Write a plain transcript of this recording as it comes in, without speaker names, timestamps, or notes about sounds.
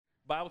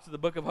Bible to the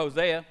book of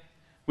Hosea.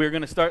 We're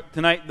going to start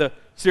tonight the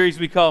series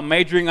we call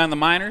Majoring on the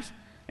Minors.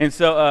 And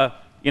so,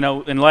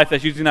 in life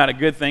that's usually not a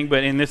good thing,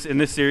 but in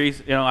this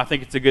series, I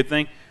think it's a good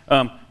thing.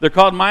 They're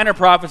called minor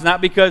prophets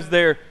not because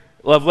they're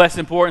of less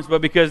importance,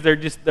 but because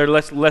they're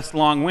less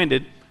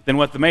long-winded than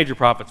what the major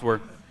prophets were.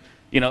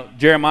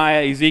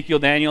 Jeremiah, Ezekiel,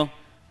 Daniel,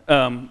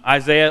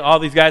 Isaiah, all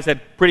these guys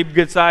had pretty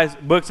good-sized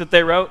books that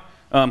they wrote.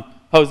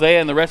 Hosea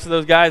and the rest of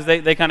those guys,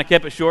 they kind of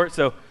kept it short,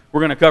 so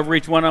we're going to cover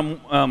each one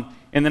of them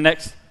in the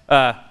next,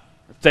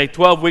 say,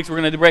 12 weeks. We're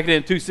going to break it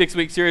into 2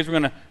 6-week series. We're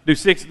going to do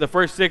the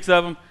first 6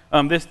 of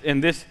them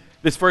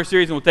this first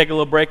series, and we'll take a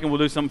little break, and we'll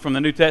do something from the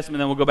New Testament,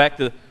 then we'll go back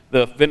to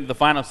the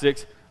final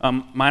 6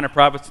 minor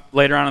prophets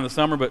later on in the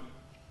summer. But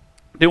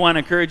I do want to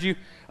encourage you.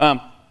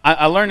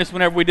 I learned this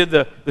whenever we did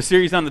the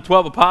series on the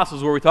 12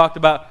 apostles, where we talked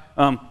about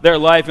their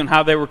life and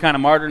how they were kind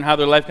of martyred, and how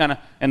their life kind of,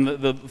 and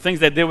the things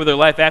they did with their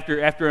life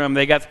after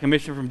they got the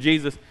commission from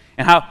Jesus,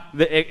 and how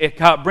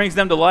it brings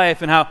them to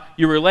life, and how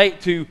you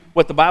relate to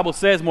what the Bible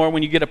says more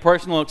when you get a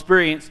personal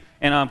experience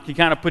and can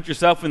kind of put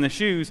yourself in the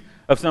shoes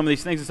of some of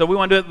these things. And so we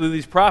want to do it with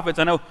these prophets.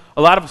 I know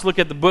a lot of us look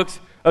at the books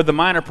of the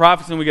minor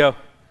prophets and we go,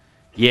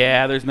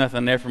 yeah, there's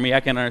nothing there for me.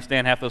 I can't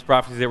understand half those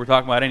prophecies they were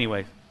talking about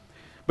anyways.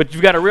 But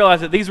you've got to realize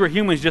that these were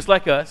humans just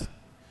like us.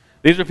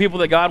 These are people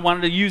that God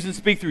wanted to use and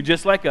speak through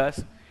just like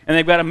us. And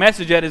they've got a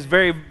message that is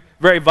very,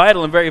 very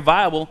vital and very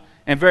viable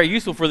and very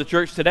useful for the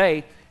church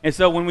today. And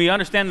so when we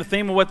understand the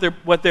theme of what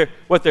their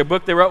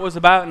book they wrote was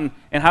about, and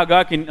how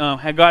God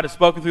has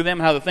spoken through them,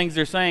 and how the things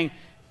they're saying,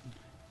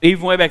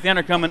 even way back then,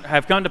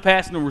 have come to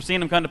pass, and we're seeing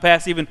them come to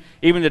pass even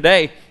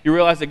today, you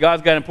realize that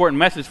God's got an important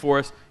message for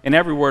us in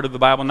every word of the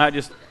Bible, not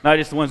just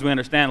the ones we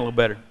understand a little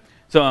better.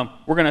 So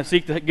we're going to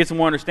seek to get some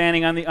more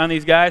understanding on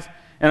these guys,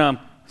 and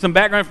some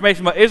background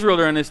information about Israel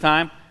during this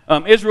time.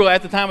 Israel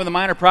at the time of the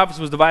minor prophets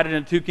was divided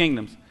into 2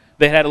 kingdoms.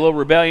 They had a little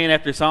rebellion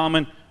after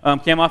Solomon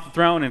came off the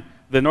throne, and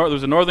there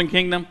was a northern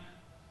kingdom,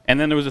 and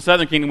then there was a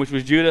southern kingdom, which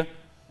was Judah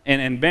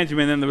and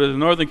Benjamin. And then there was a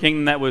northern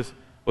kingdom that was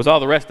all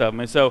the rest of them.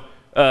 And so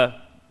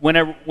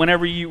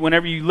whenever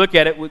you look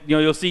at it,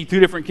 you'll see 2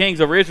 different kings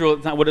over Israel.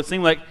 It's not what it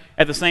seemed like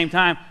at the same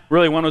time.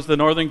 Really, one was the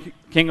northern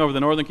king over the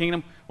northern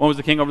kingdom. One was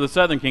the king over the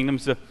southern kingdom.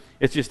 So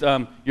it's just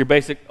your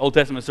basic Old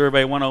Testament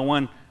survey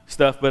 101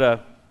 stuff.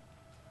 But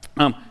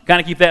kind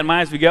of keep that in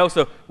mind as we go.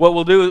 So what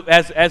we'll do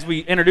as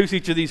we introduce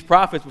each of these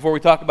prophets, before we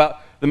talk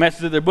about the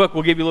message of their book,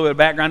 we'll give you a little bit of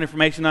background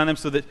information on them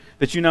so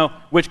that you know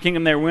which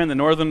kingdom they were in, the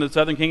northern and the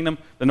southern kingdom.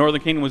 The northern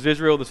kingdom was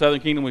Israel, the southern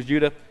kingdom was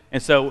Judah.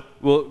 And so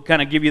we'll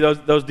kind of give you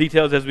those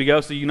details as we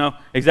go, so you know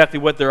exactly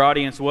what their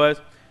audience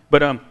was.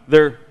 But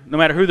no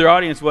matter who their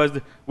audience was,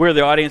 we're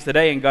the audience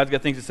today, and God's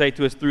got things to say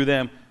to us through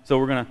them. So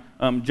we're going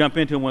to jump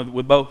into them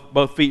with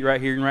both feet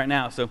right here and right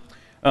now. So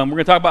we're going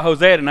to talk about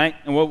Hosea tonight,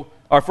 and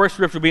our first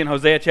scripture will be in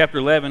Hosea chapter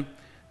 11,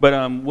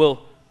 but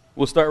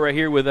we'll start right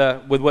here with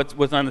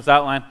what's on this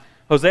outline.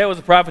 Hosea was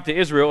a prophet to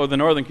Israel, or the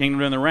northern kingdom,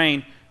 during the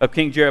reign of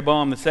King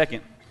Jeroboam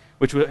II,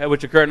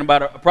 which occurred in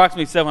about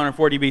approximately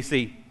 740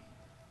 BC.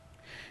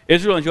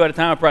 Israel enjoyed a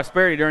time of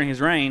prosperity during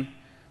his reign,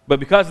 but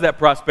because of that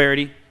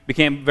prosperity,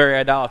 became very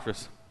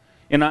idolatrous.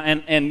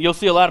 And you'll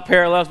see a lot of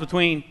parallels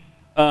between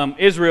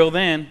Israel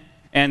then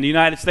and the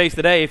United States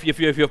today, if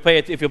you'll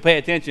pay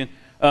attention.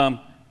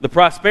 The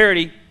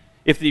prosperity,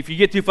 if you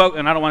get too focused,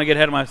 and I don't want to get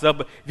ahead of myself,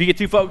 but if you get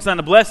too focused on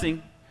the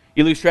blessing,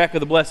 you lose track of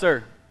the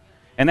blesser.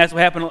 And that's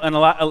what happened a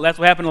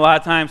lot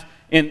of times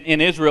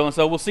in Israel. And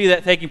so we'll see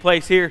that taking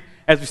place here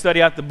as we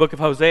study out the book of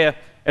Hosea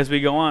as we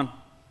go on.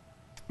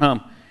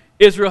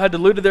 Israel had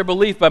diluted their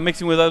belief by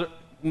mixing with other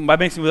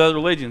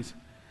religions.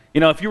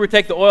 If you were to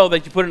take the oil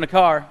that you put in a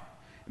car,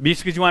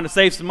 just because you wanted to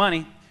save some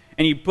money,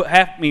 and you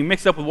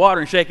mix it up with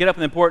water and shake it up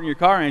and then pour it in your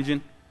car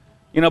engine,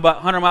 about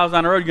 100 miles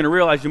down the road, you're going to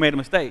realize you made a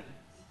mistake.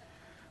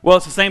 Well,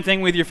 it's the same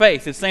thing with your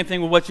faith. It's the same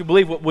thing with what you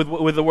believe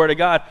with the Word of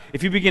God.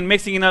 If you begin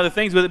mixing in other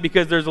things with it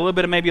because there's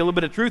maybe a little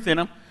bit of truth in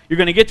them, you're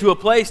going to get to a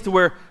place to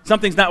where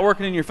something's not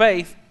working in your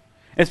faith.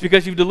 It's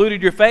because you've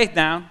diluted your faith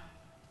down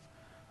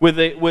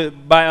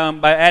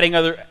by adding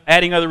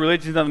other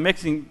religions and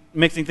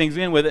mixing things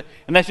in with it.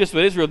 And that's just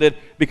what Israel did.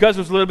 Because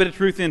there's a little bit of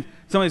truth in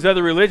some of these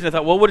other religions, I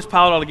thought, well, we'll just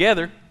pile it all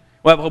together.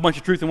 We'll have a whole bunch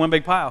of truth in one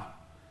big pile.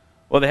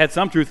 Well, they had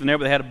some truth in there,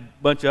 but they had a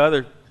bunch of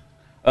other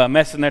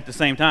mess in there at the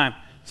same time.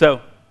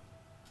 So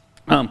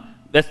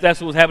that's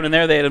what was happening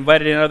there. They had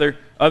invited in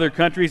other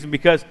countries, and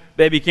because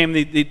they became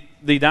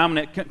the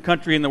dominant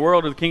country in the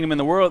world, or the kingdom in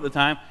the world at the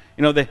time,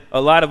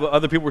 a lot of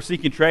other people were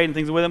seeking trade and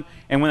things with them.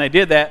 And when they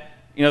did that,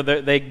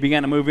 they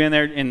began to move in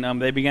there, and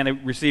they began to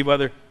receive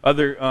other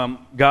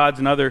gods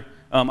and other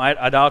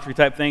idolatry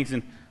type things.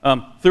 And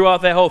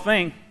throughout that whole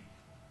thing,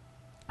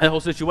 that whole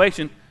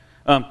situation,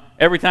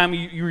 every time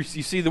you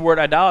see the word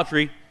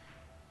idolatry,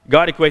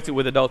 God equates it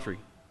with adultery.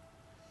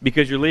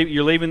 Because you're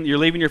leaving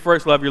your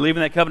first love, you're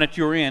leaving that covenant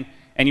you were in,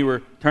 and you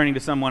were turning to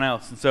someone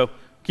else. And so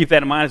keep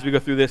that in mind as we go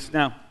through this.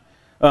 Now,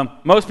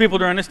 most people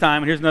during this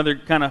time, and here's another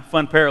kind of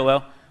fun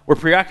parallel, were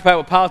preoccupied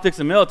with politics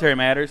and military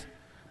matters,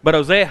 but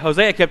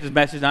Hosea kept his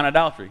message on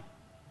idolatry.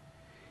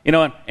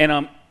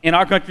 in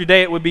our country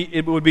today, it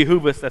would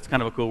behoove us. That's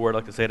kind of a cool word. I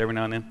like to say it every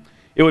now and then.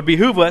 It would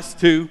behoove us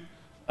to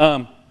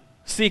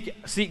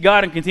seek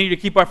God and continue to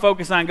keep our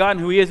focus on God and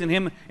who He is in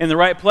Him in the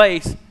right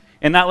place,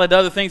 and not let the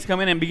other things come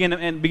in and begin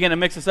to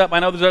mix us up. I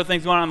know there's other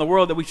things going on in the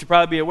world that we should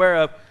probably be aware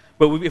of,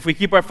 but if we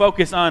keep our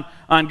focus on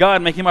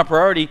God, make Him our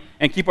priority,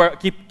 and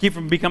keep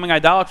from becoming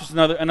idolatrous and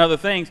other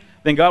things,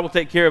 then God will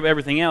take care of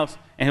everything else,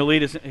 and He'll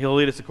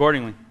lead us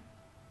accordingly.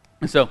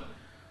 And so,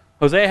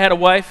 Hosea had a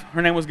wife.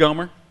 Her name was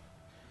Gomer,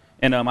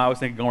 and I always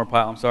think Gomer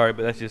Pyle. I'm sorry,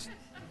 but that's just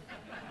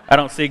I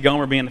don't see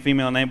Gomer being a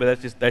female name, but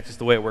that's just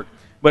the way it worked.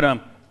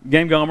 But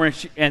named Gomer,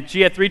 and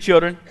she had 3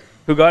 children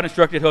who God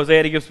instructed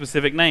Hosea to give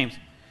specific names.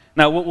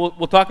 Now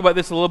we'll talk about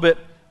this a little bit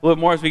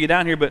more as we get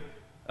down here, but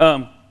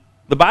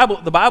the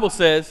Bible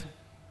says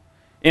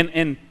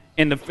in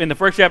the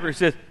first chapter, it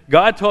says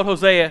God told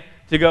Hosea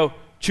to go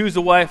choose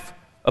a wife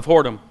of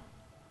whoredom.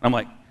 I'm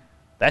like,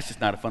 that's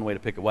just not a fun way to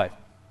pick a wife.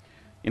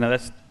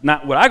 That's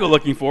not what I go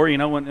looking for.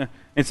 And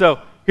so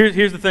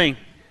here's the thing: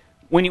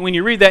 when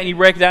you read that and you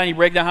break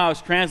down how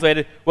it's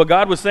translated, what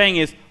God was saying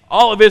is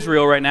all of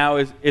Israel right now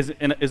is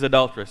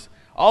adulterous.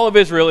 All of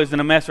Israel is in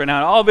a mess right now.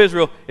 And all of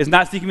Israel is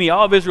not seeking me.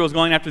 All of Israel is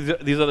going after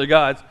these other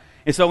gods.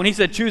 And so when He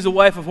said choose a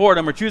wife of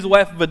whoredom or choose a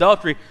wife of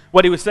adultery,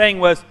 what He was saying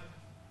was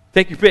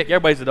take your pick.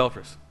 Everybody's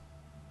adulterous.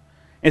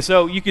 And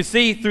so you can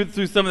see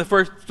through some of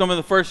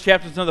the first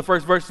chapters, some of the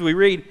first verses we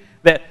read,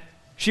 that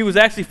she was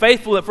actually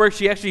faithful at first.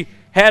 She actually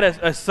had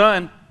a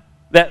son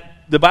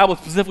that the Bible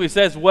specifically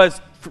says was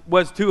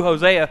to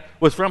Hosea,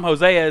 was from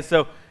Hosea. And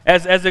so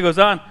as it goes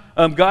on,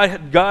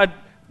 God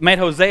made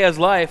Hosea's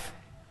life,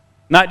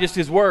 not just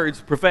his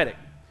words, prophetic.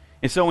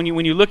 And so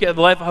when you look at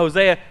the life of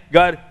Hosea,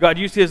 God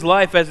used his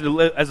life as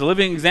a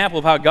living example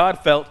of how God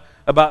felt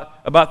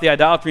about the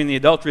idolatry and the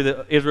adultery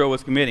that Israel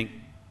was committing.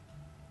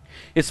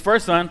 His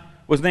first son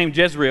was named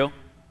Jezreel,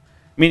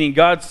 meaning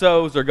God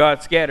sows or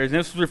God scatters. And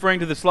this was referring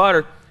to the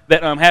slaughter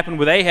that happened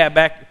with Ahab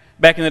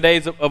back in the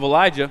days of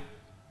Elijah,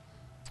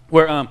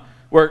 where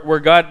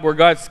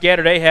God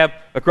scattered Ahab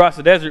across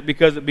the desert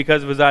because of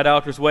his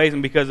idolatrous ways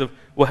and because of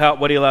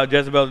what he allowed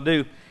Jezebel to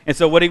do. And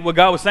so what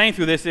God was saying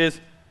through this is,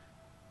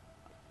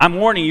 I'm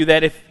warning you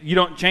that if you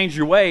don't change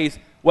your ways,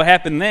 what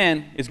happened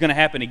then is going to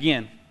happen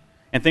again,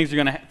 and things are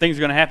going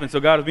to happen. So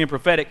God was being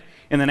prophetic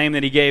in the name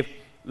that He gave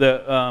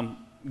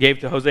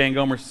to Hosea and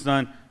Gomer's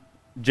son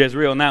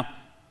Jezreel. Now,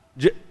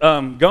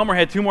 Gomer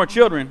had 2 more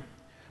children,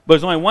 but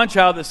there's only one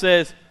child that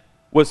says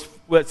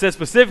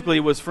specifically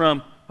was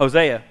from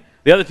Hosea.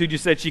 The other 2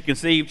 just said she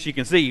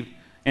conceived,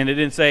 and it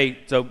didn't say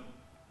so.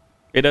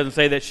 It doesn't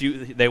say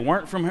that they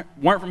weren't from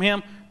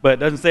him, but it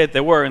doesn't say that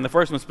they were. And the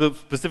first one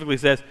specifically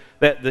says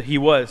that he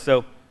was.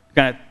 So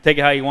kind of take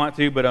it how you want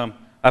to, but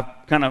I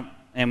kind of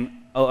am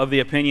of the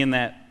opinion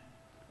that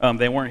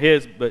they weren't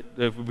his, but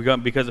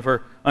because of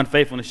her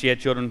unfaithfulness, she had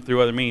children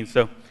through other means.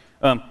 So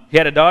she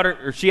had a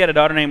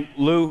daughter named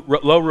Lo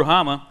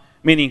Ruhamah,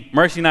 meaning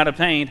mercy not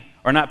obtained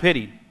or not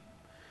pitied.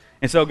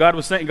 And so God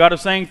was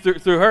saying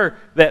through her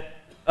that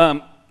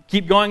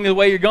keep going the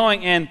way you're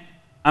going, and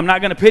I'm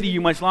not going to pity you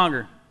much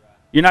longer.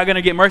 You're not going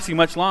to get mercy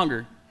much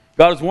longer.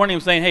 God was warning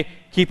him, saying, hey,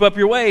 keep up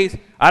your ways.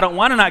 I don't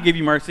want to not give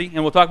you mercy,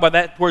 and we'll talk about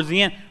that towards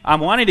the end. I'm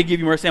wanting to give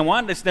you mercy. I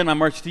wanted to extend my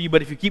mercy to you,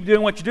 but if you keep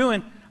doing what you're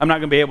doing, I'm not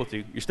going to be able to.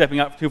 You're stepping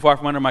out too far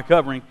from under my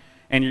covering,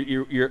 and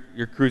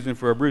you're cruising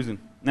for a bruising.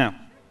 Now,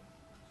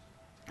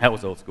 that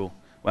was old school.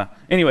 Wow.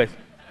 Anyways,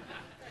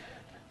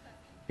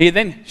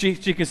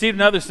 she conceived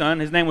another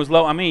son. His name was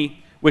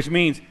Lo-Ami, which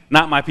means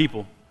not my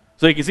people.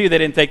 So you can see they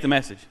didn't take the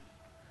message.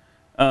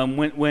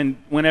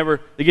 Whenever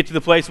they get to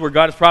the place where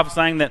God is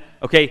prophesying that,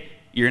 okay,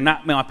 you're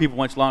not my people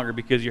much longer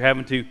because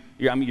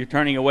you're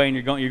turning away and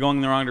you're going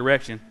in the wrong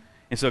direction.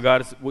 And so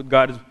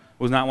God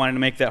was not wanting to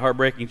make that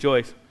heartbreaking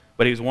choice,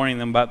 but He was warning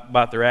them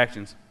about their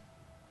actions.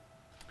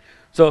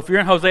 So if you're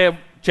in Hosea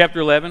chapter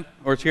 11,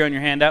 or it's here on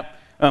your handout,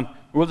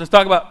 we'll just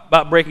talk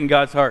about breaking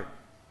God's heart.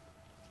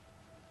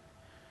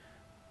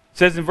 It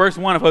says in verse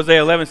 1 of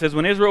Hosea 11, it says,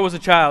 when Israel was a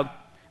child,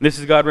 and this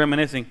is God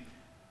reminiscing,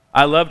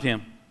 I loved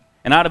him,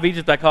 and out of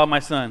Egypt I called my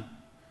son.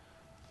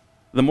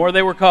 The more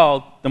they were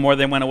called, the more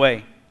they went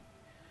away.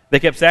 They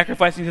kept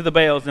sacrificing to the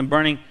Baals and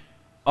burning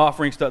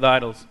offerings to the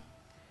idols.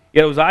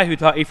 Yet it was I who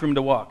taught Ephraim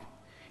to walk.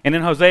 And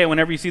in Hosea,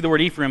 whenever you see the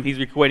word Ephraim, he's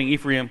equating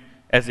Ephraim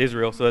as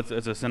Israel, so it's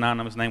a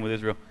synonymous name with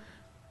Israel.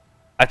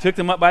 I took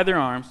them up by their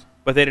arms,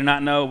 but they did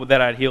not know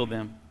that I had healed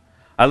them.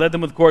 I led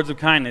them with cords of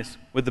kindness,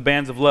 with the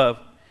bands of love,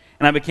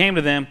 and I became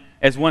to them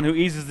as one who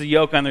eases the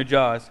yoke on their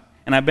jaws,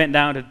 and I bent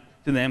down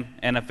to them,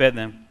 and I fed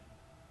them.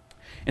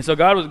 And so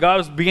God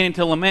was beginning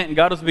to lament, and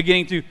God was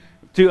beginning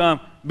to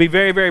be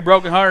very, very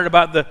brokenhearted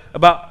about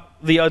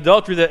the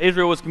adultery that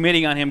Israel was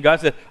committing on him.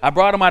 God said, I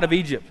brought them out of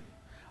Egypt.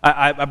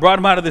 I brought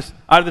them out of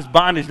this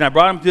bondage, and I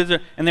brought them to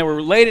Israel, and they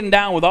were laden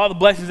down with all the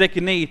blessings they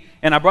could need.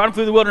 And I brought them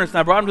through the wilderness, and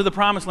I brought them to the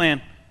promised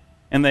land,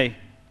 and they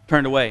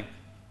turned away.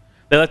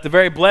 They let the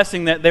very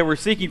blessing that they were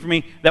seeking from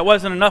me, that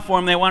wasn't enough for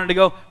them. They wanted to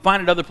go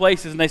find it other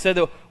places, and they said,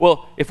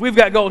 well, if we've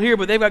got gold here,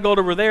 but they've got gold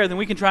over there, then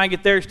we can try and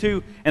get theirs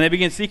too. And they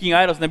began seeking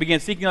idols, and they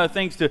began seeking other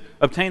things to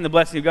obtain the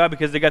blessing of God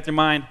because they got their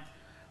mind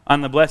on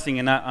the blessing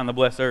and not on the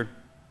blesser.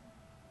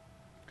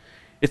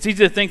 It's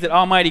easy to think that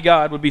Almighty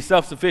God would be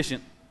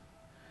self-sufficient,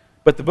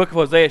 but the book of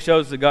Hosea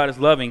shows that God is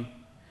loving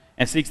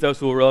and seeks those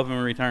who will love Him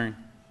in return.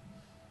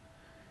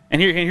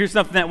 And here's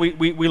something that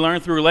we learn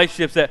through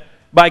relationships, that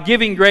by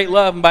giving great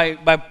love and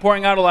by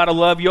pouring out a lot of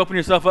love, you open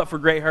yourself up for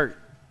great hurt.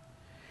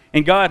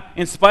 And God,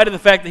 in spite of the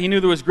fact that He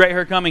knew there was great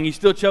hurt coming, He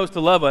still chose to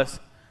love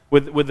us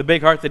with the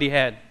big heart that He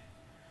had.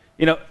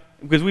 You know,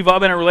 because we've all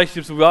been in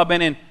relationships, we've all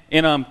been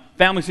in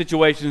family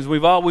situations,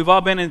 we've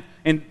all been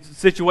in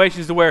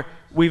situations where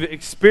we've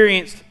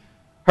experienced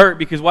hurt,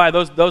 because why?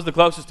 Those the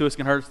closest to us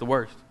can hurt us the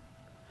worst.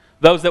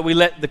 Those that we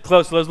let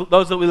those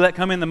that we let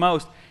come in the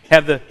most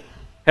have the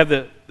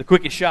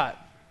quickest shot.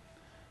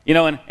 You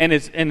know, and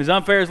as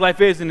unfair as life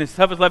is, and as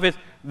tough as life is,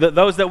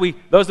 those that we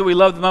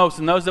love the most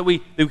and those that we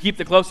keep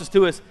the closest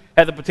to us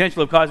have the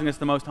potential of causing us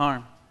the most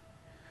harm.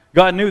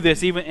 God knew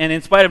this, and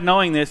in spite of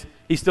knowing this,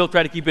 He still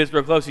tried to keep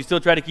Israel close. He still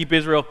tried to keep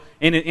Israel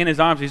in His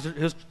arms. He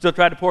still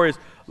tried to pour His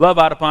love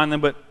out upon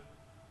them, but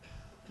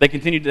they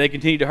continued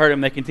to hurt Him.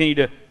 They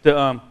continued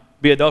to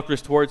be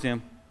adulterous towards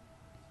Him.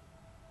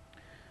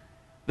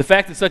 The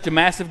fact that such a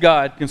massive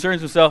God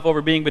concerns Himself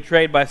over being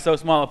betrayed by so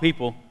small a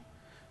people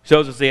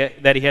shows us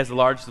that He has the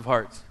largest of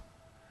hearts.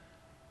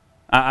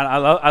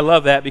 I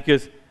love that,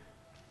 because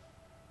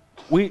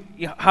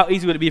how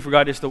easy would it be for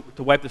God just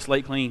to wipe the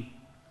slate clean?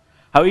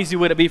 How easy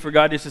would it be for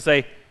God just to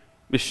say,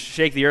 just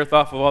shake the earth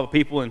off of all the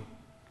people and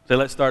say,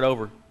 let's start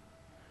over?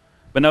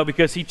 But no,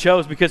 because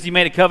He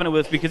made a covenant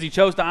with us, because He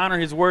chose to honor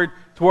His word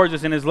towards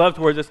us and His love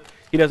towards us,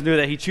 He doesn't do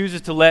that. He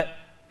chooses to let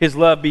His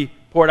love be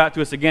poured out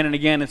to us again and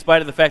again, in spite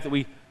of the fact that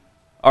we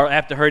are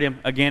apt to hurt Him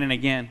again and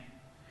again.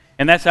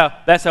 And that's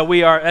how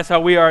we are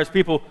as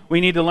people. We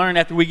need to learn,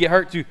 after we get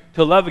hurt,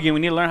 to love again. We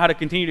need to learn how to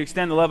continue to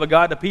extend the love of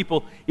God to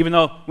people, even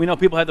though we know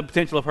people have the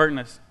potential of hurting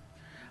us.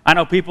 I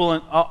know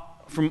people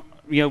from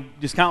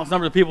just countless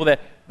numbers of people that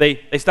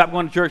they stopped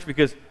going to church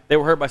because they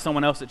were hurt by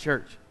someone else at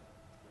church.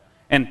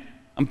 And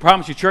I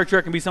promise you, church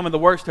hurt can be some of the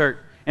worst hurt,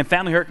 and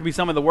family hurt can be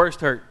some of the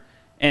worst hurt,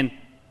 and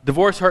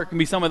divorce hurt can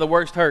be some of the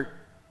worst hurt.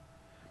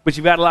 But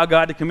you've got to allow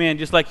God to come in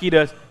just like He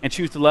does and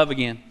choose to love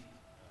again.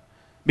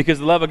 Because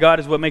the love of God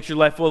is what makes your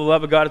life full. The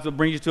love of God is what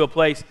brings you to a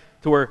place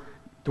to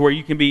where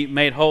you can be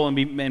made whole and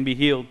be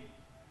healed.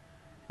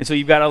 And so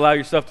you've got to allow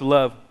yourself to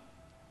love.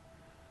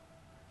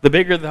 The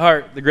bigger the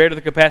heart, the greater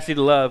the capacity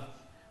to love,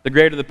 the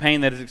greater the pain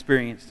that is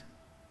experienced.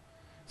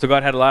 So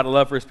God had a lot of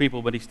love for His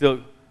people, but He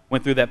still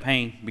went through that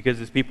pain because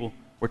His people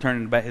were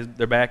turning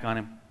their back on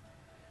Him.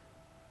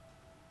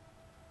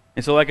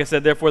 And so, like I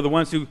said, therefore, the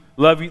ones who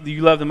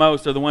you love the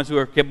most are the ones who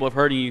are capable of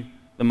hurting you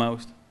the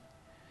most.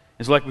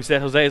 And so, like we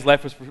said, Hosea's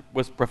life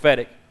was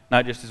prophetic,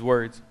 not just his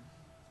words.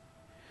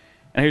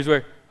 And here's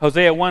where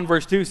Hosea 1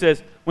 verse 2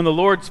 says, when the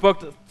Lord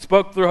spoke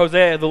through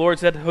Hosea, the Lord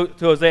said to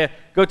Hosea,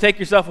 go take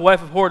yourself a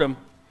wife of whoredom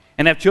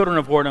and have children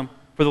of whoredom,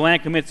 for the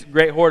land commits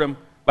great whoredom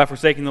by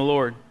forsaking the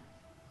Lord.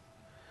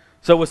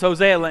 So was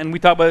Hosea, and we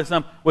talked about this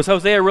some, was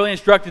Hosea really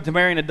instructed to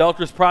marry an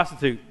adulterous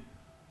prostitute?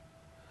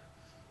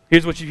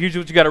 Here's what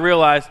you got to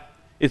realize,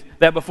 is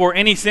that before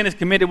any sin is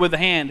committed with the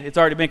hand, it's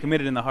already been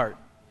committed in the heart.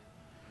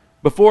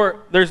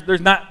 Before,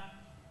 there's not,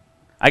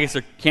 I guess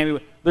there can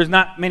be, there's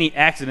not many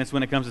accidents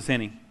when it comes to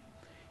sinning.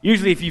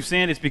 Usually if you've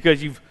sinned, it's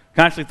because you've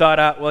consciously thought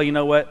out, well, you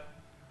know what,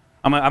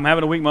 I'm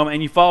having a weak moment,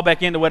 and you fall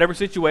back into whatever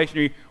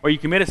situation, or you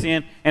commit a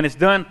sin, and it's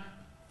done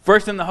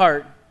first in the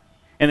heart,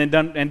 and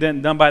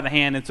then done by the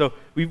hand. And so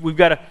we've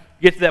got to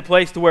get to that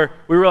place to where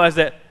we realize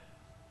that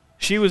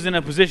she was in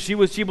a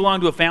position, she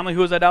belonged to a family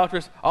who was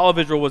idolatrous. All of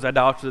Israel was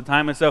idolatrous at the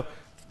time, and so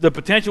the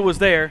potential was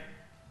there,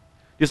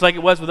 just like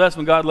it was with us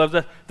when God loves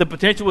us. The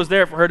potential was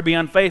there for her to be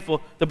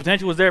unfaithful. The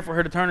potential was there for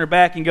her to turn her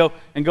back and go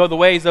the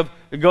ways of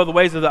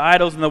the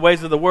idols and the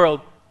ways of the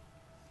world.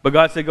 But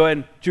God said, go ahead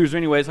and choose her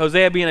anyways.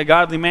 Hosea, being a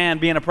godly man,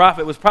 being a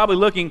prophet, was probably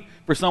looking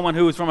for someone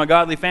who was from a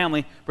godly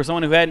family, for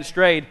someone who hadn't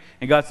strayed.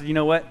 And God said, you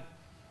know what?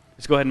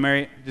 Just go ahead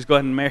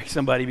and marry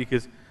somebody,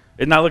 because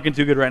it's not looking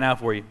too good right now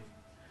for you.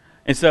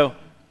 And so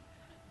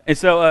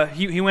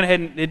he went ahead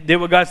and did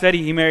what God said.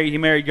 He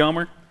married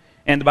Gomer,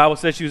 and the Bible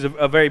says she was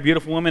a very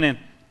beautiful woman, and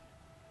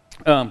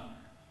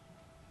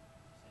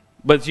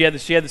but she had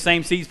the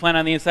same seeds planted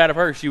on the inside of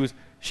her. She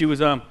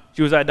was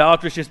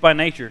idolatrous just by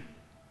nature,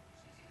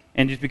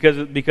 and just because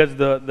of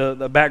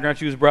the background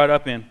she was brought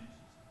up in.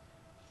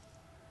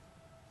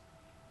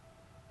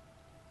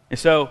 And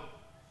so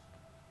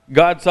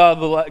God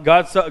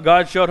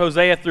showed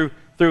Hosea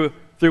through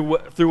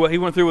what he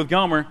went through with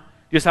Gomer,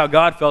 just how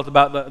God felt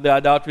about the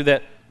idolatry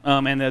that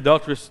and the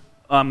adulterous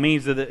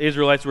means that the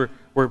Israelites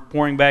were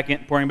pouring back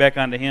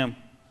onto him.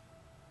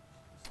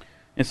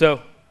 And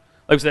so,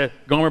 like I said,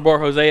 Gomer bore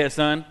Hosea a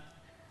son,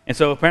 and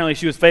so apparently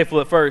she was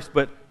faithful at first,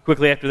 but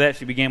quickly after that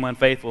she became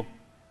unfaithful.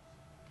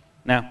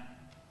 Now,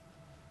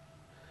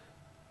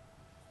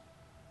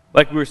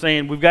 like we were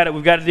saying, we've got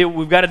to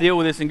deal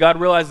with this, and God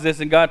realizes this,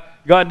 and God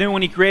knew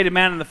when He created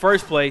man in the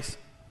first place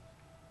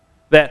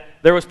that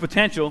there was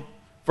potential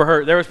for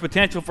hurt, there was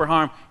potential for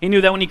harm. He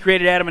knew that when He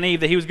created Adam and Eve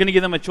that He was going to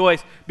give them a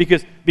choice,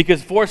 because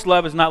forced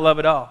love is not love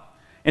at all.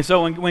 And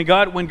so when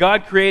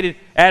God created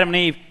Adam and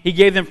Eve, He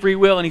gave them free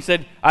will, and He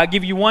said, "I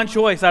give you one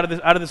choice out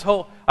of this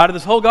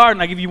whole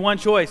garden. I give you one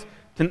choice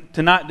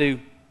to not do."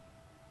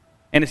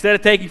 And instead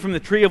of taking from the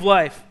tree of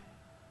life,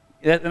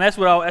 and that's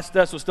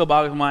what still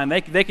boggles my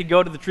mind. They could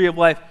go to the tree of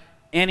life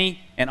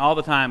any and all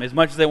the time, as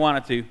much as they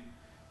wanted to,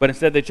 but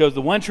instead they chose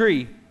the one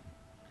tree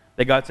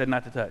that God said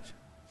not to touch.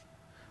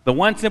 The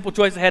one simple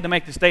choice they had to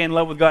make to stay in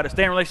love with God, to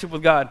stay in relationship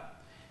with God,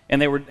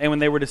 and when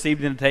they were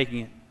deceived into taking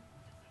it.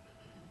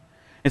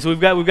 And so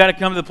we've got to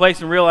come to the place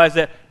and realize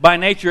that by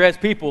nature as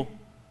people,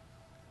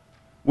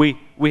 we're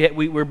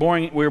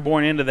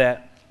born into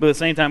that. But at the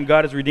same time,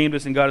 God has redeemed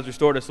us and God has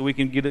restored us, so we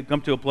can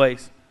come to a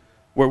place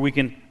where we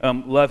can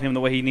love Him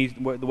the way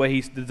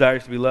He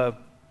desires to be loved.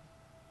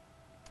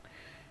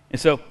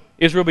 And so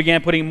Israel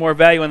began putting more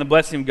value on the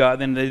blessing of God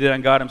than they did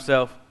on God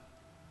Himself.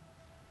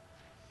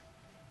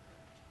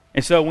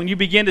 And so when you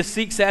begin to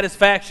seek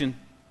satisfaction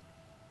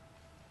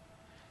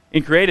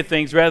in created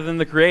things rather than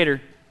the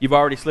Creator, you've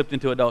already slipped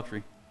into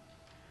adultery.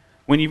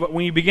 When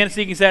you begin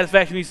seeking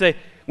satisfaction,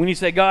 when you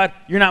say, "God,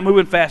 you're not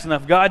moving fast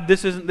enough. God,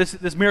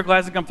 this miracle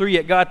hasn't come through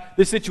yet. God,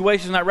 this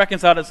situation has not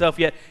reconciled itself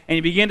yet," and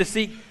you begin to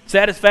seek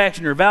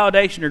satisfaction or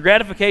validation or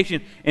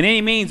gratification in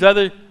any means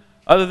other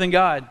than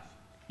God,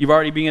 you've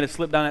already begun to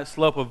slip down that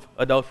slope of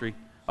adultery.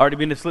 Already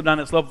begun to slip down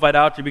that slope of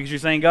idolatry, because you're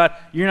saying, "God,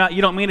 you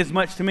don't mean as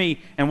much to me,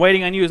 and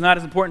waiting on you is not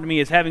as important to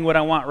me as having what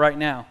I want right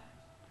now,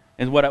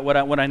 and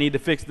what I need to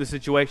fix the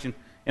situation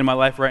in my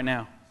life right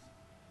now."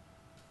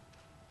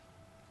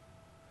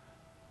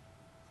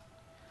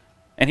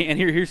 And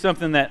here's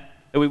something that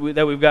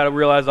we've got to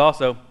realize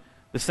also.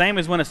 The same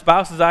as when a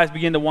spouse's eyes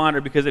begin to wander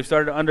because they've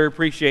started to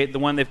underappreciate the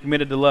one they've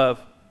committed to love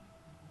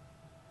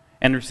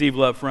and receive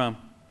love from.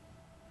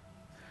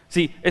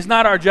 See, it's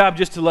not our job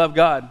just to love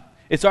God.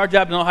 It's our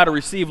job to know how to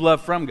receive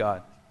love from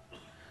God.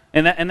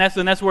 And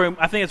that's where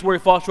I think it's where we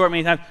fall short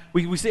many times.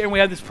 We sit here and we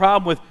have this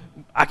problem with,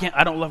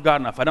 I don't love God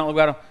enough. I don't love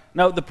God enough.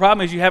 No, the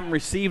problem is you haven't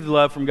received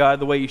love from God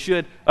the way you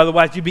should.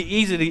 Otherwise, it'd be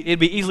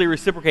easily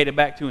reciprocated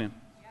back to Him.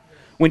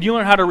 When you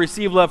learn how to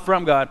receive love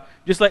from God,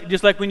 just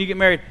like when you get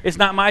married, it's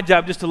not my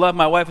job just to love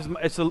my wife.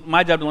 It's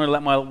my job to learn to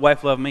let my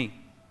wife love me.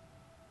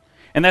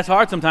 And that's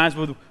hard sometimes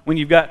when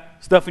you've got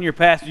stuff in your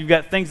past, you've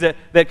got things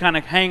that kind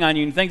of hang on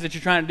you and things that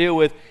you're trying to deal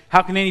with.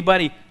 How can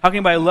anybody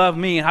love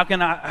me, and how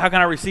can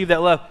I receive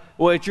that love?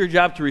 Well, it's your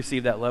job to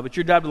receive that love. It's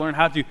your job to learn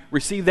how to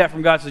receive that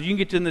from God, so you can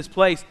get to this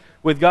place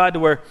with God to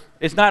where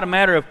it's not a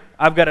matter of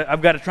I've got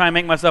to try and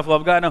make myself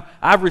love God. No,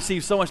 I've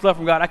received so much love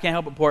from God, I can't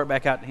help but pour it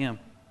back out to Him.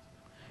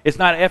 It's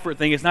not an effort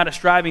thing. It's not a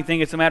striving thing.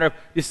 It's a matter of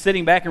just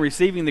sitting back and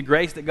receiving the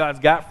grace that God's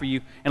got for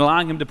you and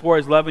allowing Him to pour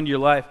His love into your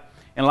life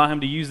and allow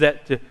Him to use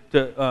that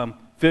to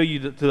fill you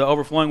to the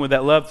overflowing with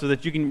that love so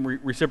that you can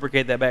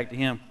reciprocate that back to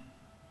Him.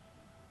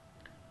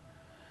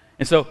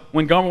 And so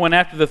when Gomer went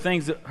after the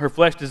things that her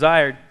flesh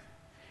desired,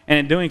 and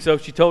in doing so,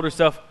 she sold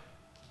herself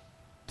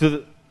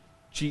to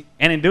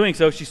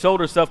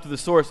the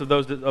source of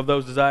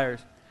those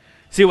desires.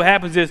 See, what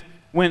happens is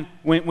when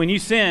you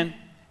sin,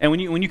 and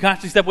when you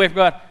constantly step away from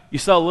God, you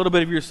sell a little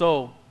bit of your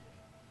soul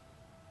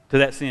to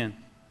that sin.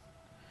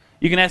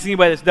 You can ask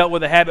anybody that's dealt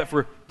with a habit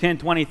for 10,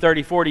 20,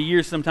 30, 40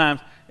 years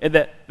sometimes,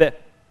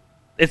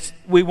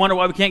 we wonder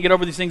why we can't get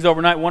over these things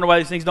overnight. We wonder why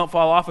these things don't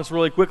fall off us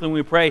really quickly when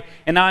we pray.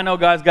 And now I know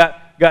God's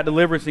got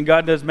deliverance and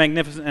God does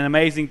magnificent and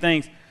amazing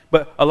things.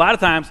 But a lot of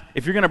times,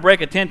 if you're going to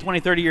break a 10,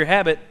 20, 30-year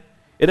habit,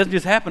 it doesn't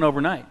just happen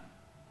overnight.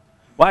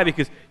 Why?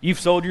 Because you've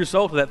sold your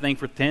soul to that thing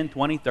for 10,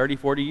 20, 30,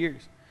 40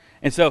 years.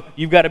 And so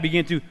you've got to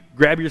begin to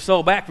grab your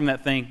soul back from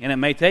that thing. And it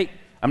may take,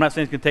 I'm not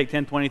saying it's going to take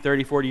 10, 20,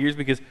 30, 40 years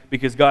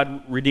because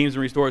God redeems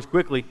and restores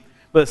quickly.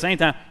 But at the same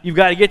time, you've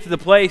got to get to the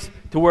place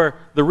to where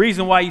the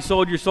reason why you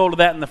sold your soul to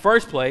that in the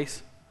first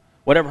place,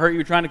 whatever hurt you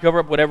were trying to cover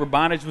up, whatever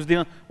bondage was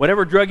dealing,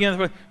 whatever drug you in the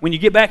first place, when you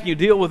get back and you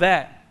deal with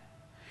that,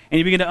 and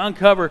you begin to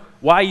uncover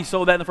why you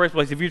sold that in the first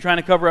place. If you're trying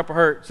to cover up a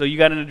hurt, so you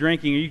got into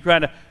drinking, or you're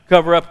trying to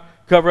cover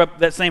up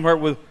that same hurt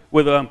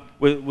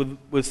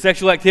with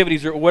sexual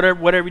activities or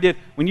whatever you did,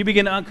 when you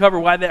begin to uncover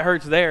why that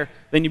hurt's there,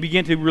 then you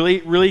begin to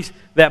release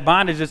that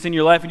bondage that's in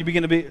your life, and you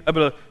begin to be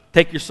able to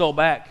take your soul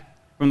back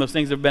from those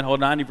things that have been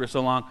holding on to you for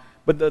so long.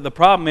 But the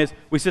problem is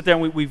we sit there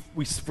and we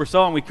for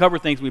so long we cover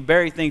things, we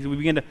bury things, and we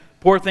begin to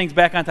pour things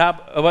back on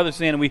top of other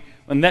sin,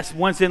 and that's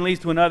one sin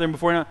leads to another, and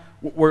before you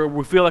know,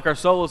 we feel like our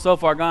soul is so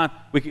far gone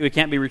we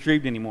can't be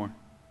retrieved anymore.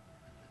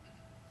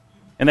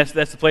 And that's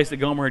the place that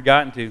Gomer had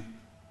gotten to.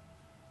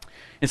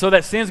 And so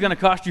that sin's going to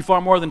cost you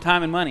far more than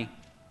time and money.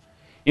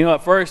 You know,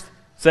 at first,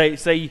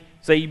 say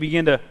you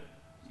begin to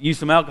use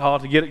some alcohol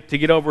to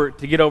get over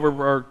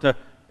or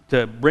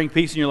to bring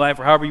peace in your life,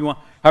 or however you want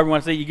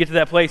to say it, you get to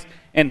that place,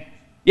 and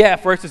yeah,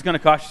 at first it's going to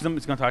cost you something.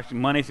 It's going to cost you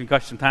money. It's going to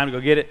cost you some time to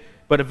go get it.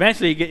 But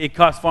eventually it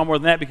costs far more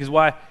than that, because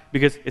why?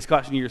 Because it's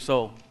costing you your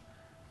soul.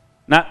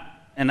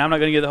 And I'm not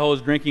going to get the whole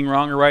is drinking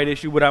wrong or right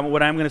issue. What I'm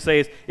going to say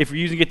is, if you're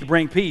using it to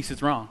bring peace,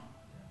 it's wrong.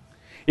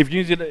 If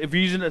you're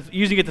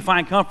using it to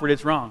find comfort,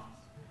 it's wrong.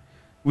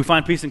 We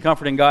find peace and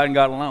comfort in God and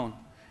God alone.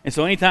 And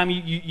so anytime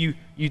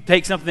you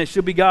take something that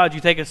should be God's,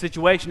 you take a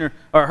situation or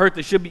a hurt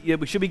that should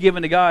be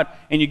given to God,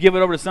 and you give it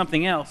over to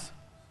something else,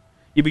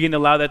 you begin to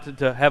allow that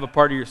to have a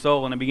part of your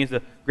soul, and it begins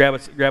to grab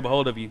a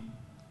hold of you.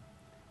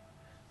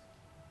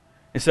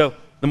 And so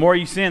the more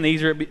you sin, the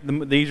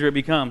easier it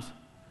becomes.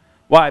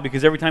 Why?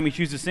 Because every time you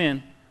choose to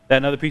sin, that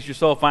another piece of your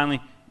soul finally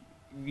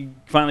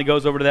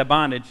goes over to that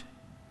bondage,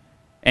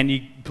 and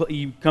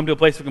you come to a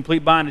place of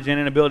complete bondage and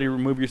inability to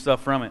remove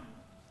yourself from it.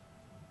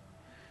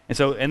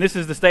 And this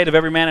is the state of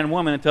every man and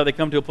woman until they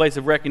come to a place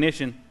of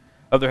recognition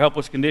of their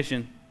helpless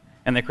condition,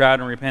 and they cry out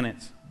in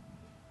repentance.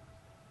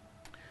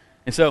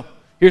 And so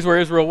here's where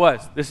Israel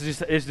was. This is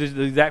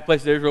the exact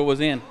place that Israel was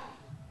in.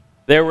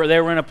 They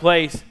were in a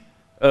place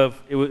of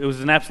it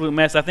was an absolute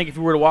mess. I think if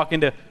we were to walk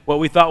into what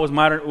we thought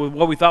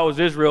was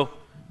Israel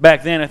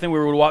back then, I think we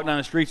would walk down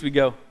the streets, we'd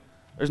go,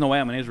 "There's no way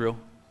I'm in Israel.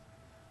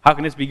 How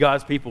can this be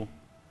God's people?"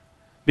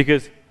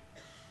 Because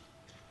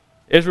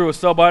Israel was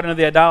so bought into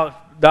the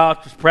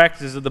idolatrous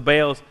practices of the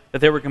Baals that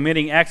they were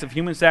committing acts of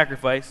human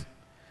sacrifice.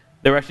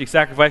 They were actually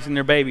sacrificing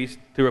their babies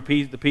to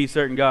appease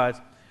certain gods.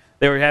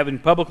 They were having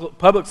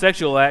public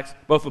sexual acts,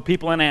 both with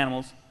people and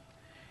animals,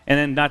 and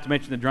then not to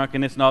mention the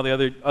drunkenness and all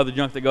the other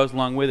junk that goes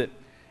along with it.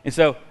 And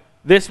so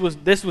this was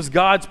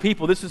God's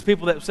people. This was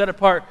people that were set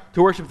apart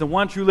to worship the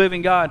one true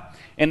living God,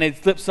 and they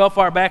slipped so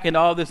far back into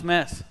all this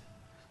mess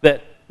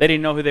that they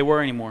didn't know who they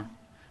were anymore.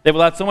 They've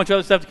allowed so much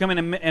other stuff to come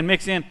in and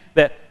mix in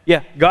that,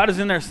 yeah, God is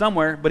in there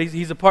somewhere, but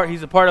he's a part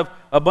of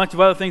a bunch of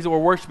other things that we're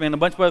worshiping, a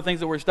bunch of other things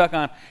that we're stuck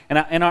on. And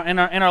in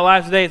our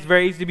lives today, it's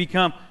very easy to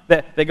become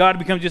that God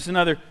becomes just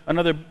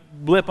another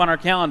blip on our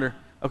calendar.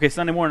 Okay,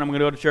 Sunday morning I'm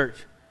going to go to church,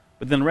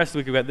 but then the rest of the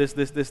week we've got this.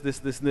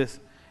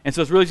 And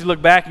so it's really easy to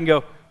look back and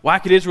go, why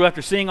could Israel,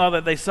 after seeing all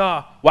that they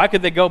saw, why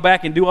could they go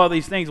back and do all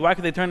these things? Why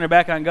could they turn their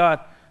back on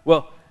God?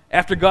 Well,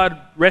 after God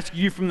rescued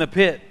you from the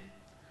pit,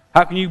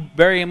 how can you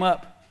bury him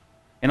up?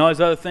 And all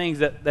these other things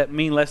that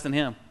mean less than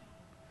him.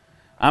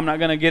 I'm not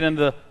going to get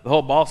into the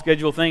whole ball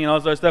schedule thing and all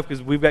this other stuff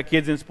because we've got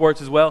kids in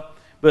sports as well.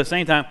 But at the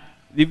same time,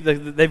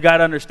 they've got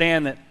to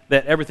understand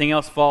that everything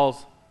else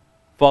falls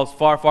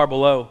far, far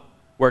below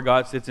where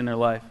God sits in their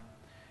life.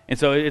 And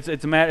so it's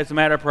a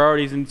matter of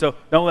priorities. And so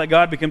don't let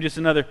God become just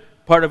another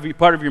part of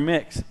your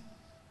mix.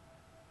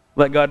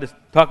 Let God just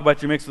talk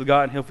about your mix with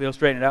God, and He'll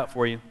straighten it out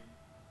for you.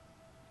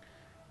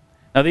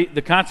 Now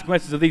the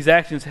consequences of these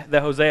actions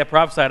that Hosea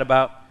prophesied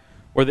about,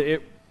 where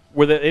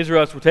the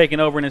Israelites were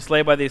taken over and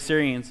enslaved by the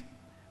Assyrians,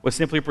 was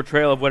simply a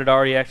portrayal of what had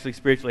already actually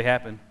spiritually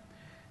happened.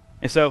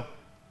 And so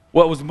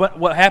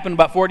what happened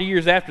about 40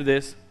 years after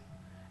this,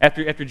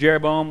 after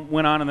Jeroboam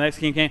went on and the next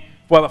king came,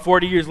 about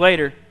 40 years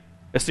later,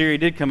 Assyria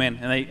did come in,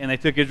 and they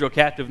took Israel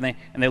captive, and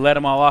they let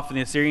them all off, and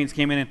the Assyrians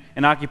came in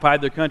and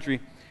occupied their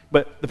country.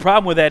 But the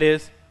problem with that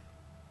is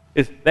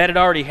that had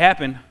already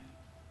happened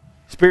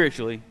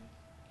spiritually.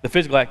 The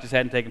physical act just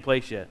hadn't taken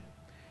place yet.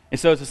 And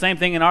so it's the same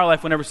thing in our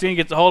life. Whenever sin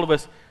gets a hold of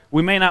us,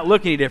 we may not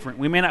look any different.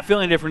 We may not feel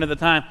any different at the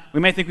time. We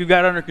may think we've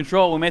got it under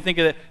control. We may think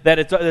that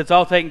it's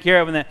all taken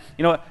care of, and that,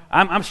 you know what,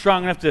 I'm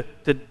strong enough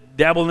to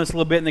dabble in this a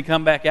little bit and then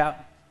come back out.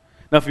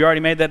 Now, if you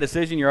already made that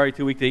decision, you're already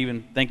too weak to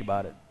even think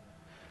about it.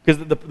 Because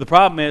the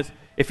problem is,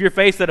 if your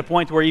faith's at a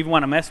point to where you even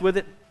want to mess with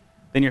it,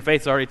 then your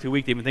faith's already too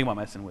weak to even think about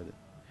messing with it.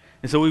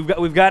 And so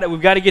we've got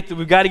to get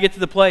to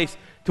the place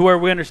to where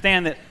we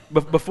understand that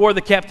before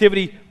the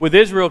captivity with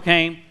Israel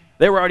came,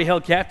 they were already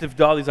held captive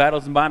to all these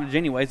idols and bondage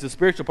anyways. The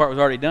spiritual part was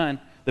already done.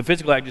 The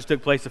physical act just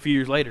took place a few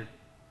years later.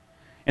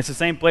 It's the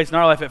same place in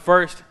our life at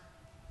first.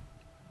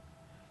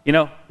 You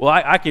know, well,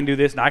 I can do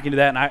this and I can do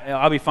that and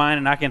I'll be fine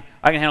and I can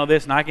handle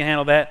this and I can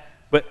handle that.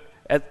 But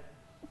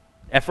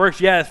at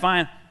first, yeah, it's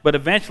fine. But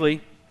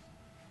eventually,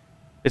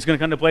 it's going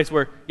to come to a place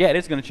where, yeah, it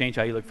is going to change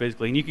how you look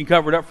physically. And you can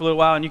cover it up for a little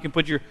while and you can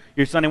put your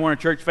Sunday morning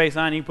church face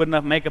on and you can put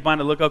enough makeup on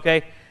to look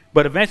okay.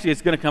 But eventually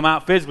it's going to come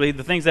out physically.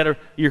 The things that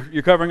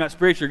you're covering up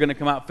spiritually are going to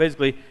come out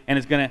physically, and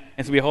it's going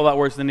to be a whole lot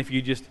worse than if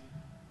you just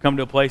come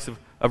to a place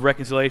of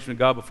reconciliation with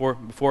God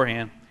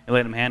beforehand and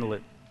let Him handle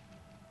it.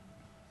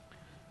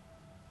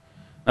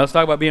 Now let's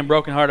talk about being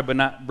brokenhearted but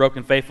not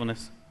broken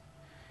faithfulness.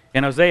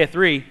 In Hosea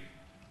 3,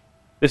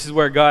 this is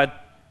where God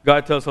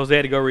tells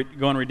Hosea to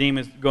go and redeem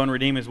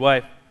his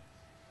wife.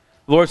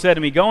 The Lord said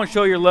to me, "Go and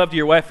show your love to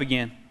your wife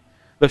again,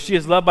 though she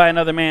is loved by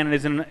another man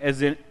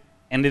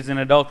and is an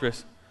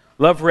adulteress.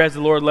 Love her as the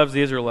Lord loves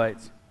the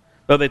Israelites,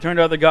 though they turned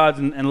to other gods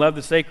and loved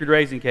the sacred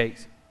raisin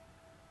cakes.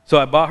 So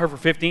I bought her for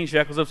 15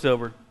 shekels of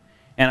silver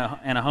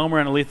and a homer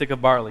and a lethek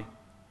of barley.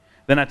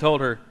 Then I told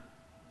her,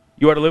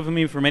 'You are to live with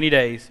me for many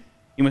days.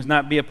 You must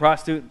not be a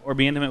prostitute or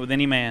be intimate with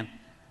any man.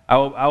 I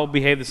will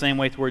behave the same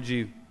way towards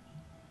you.'"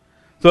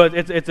 So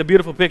it's a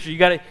beautiful picture. You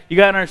got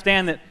to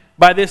understand that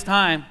by this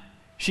time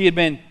she had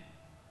been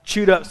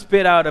chewed up,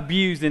 spit out,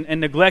 abused, and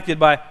neglected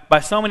by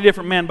so many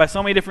different men, by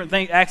so many different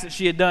acts that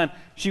she had done.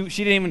 She was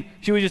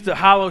just a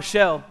hollow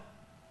shell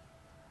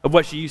of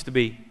what she used to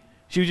be.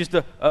 She was just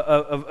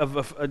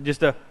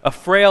a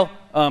frail,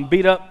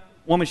 beat up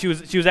woman. She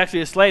was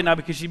actually a slave now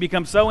because she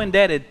become so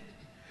indebted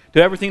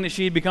to everything that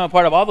she had become a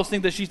part of, all those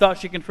things that she thought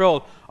she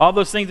controlled, all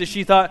those things that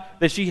she thought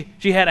that she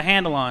had a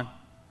handle on.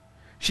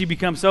 she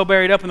becomes so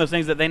buried up in those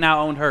things that they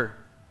now owned her.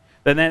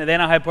 That they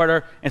now had part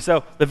of her. And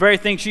so the very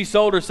thing she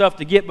sold herself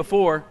to get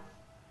before,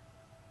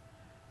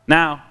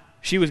 now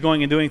she was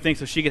going and doing things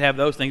so she could have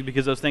those things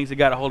because those things had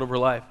got a hold of her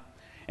life.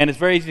 And it's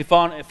very easy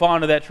to fall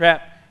into that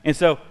trap. And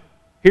so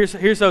here's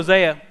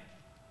Hosea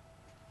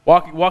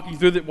walking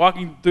through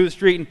the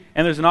street,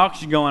 and there's an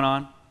auction going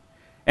on.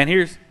 And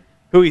here's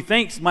who he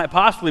thinks might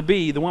possibly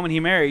be the woman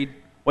he married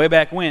way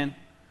back when,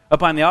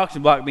 up on the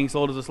auction block being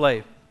sold as a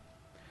slave.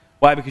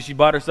 Why? Because she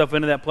bought herself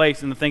into that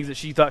place, and the things that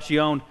she thought she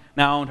owned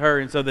now owned her.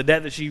 And so the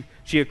debt that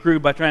she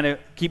accrued by trying to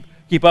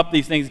keep up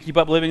these things, keep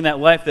up living that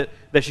life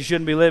that she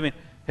shouldn't be living,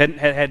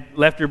 had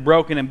left her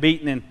broken and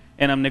beaten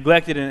and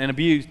neglected and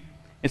abused.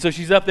 And so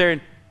she's up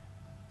there,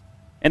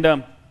 and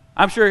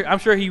I'm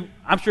sure he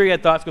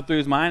had thoughts go through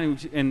his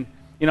mind, and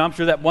I'm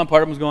sure that one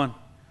part of him was going,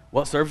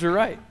 well, it serves her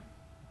right.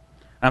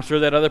 I'm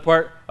sure that other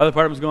part of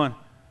him was going,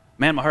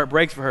 man, my heart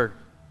breaks for her,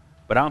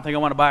 but I don't think I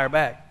want to buy her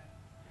back.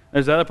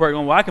 There's the other part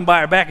going, well, I can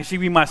buy her back and she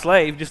be my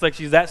slave, just like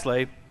she's that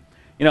slave.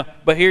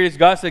 But here is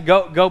God said,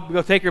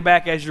 go take her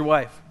back as your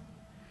wife.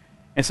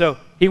 And so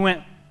he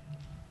went.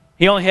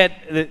 He only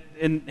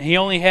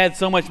had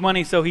so much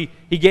money, so he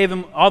gave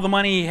him all the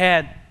money he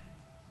had,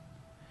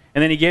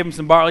 and then he gave him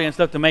some barley and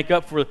stuff to make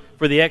up for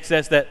the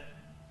excess that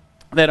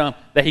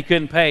he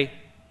couldn't pay.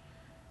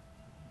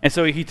 And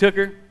so he took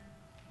her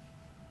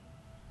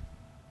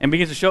and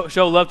begins to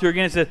show love to her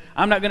again and said,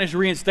 I'm not going to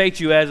reinstate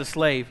you as a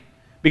slave,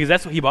 because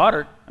that's what he bought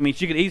her. I mean,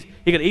 he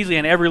could easily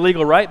have every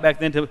legal right back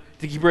then to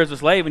keep her as a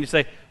slave, and you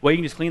say, well, you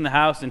can just clean the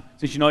house, and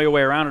since you know your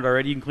way around it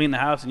already, you can clean the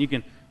house, and you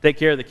can take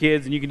care of the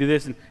kids, and you can do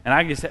this, and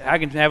I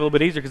can have a little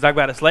bit easier because I've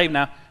got a slave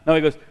now. No,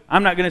 he goes,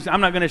 I'm not going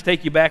to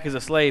take you back as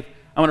a slave.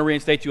 I'm going to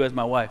reinstate you as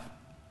my wife.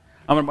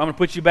 I'm going to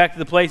put you back to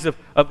the place of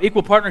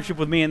equal partnership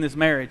with me in this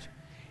marriage,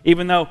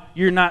 even though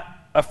you're not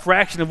a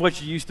fraction of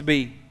what you used to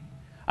be.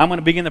 I'm going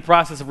to begin the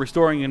process of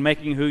restoring you and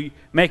making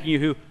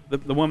you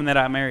the woman that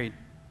I married.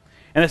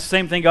 And that's the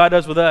same thing God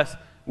does with us.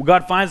 Well,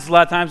 God finds us a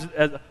lot of times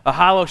as a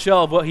hollow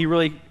shell of what He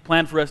really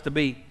planned for us to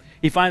be.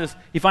 He finds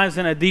us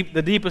in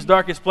the deepest,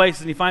 darkest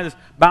places, and He finds us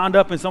bound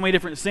up in so many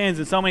different sins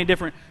and so many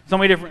different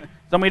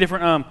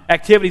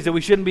activities that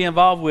we shouldn't be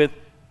involved with.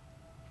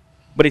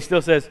 But He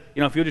still says,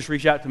 if you'll just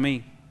reach out to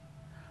me,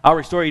 I'll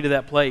restore you to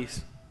that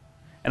place,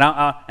 and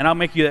I'll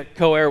make you that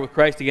co-heir with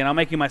Christ again. I'll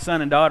make you my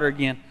son and daughter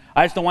again.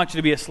 I just don't want you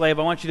to be a slave.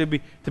 I want you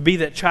to be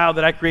that child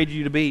that I created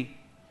you to be.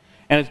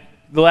 And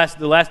the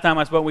last time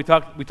I spoke, we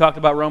talked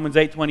about Romans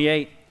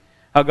 8:28,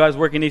 how God's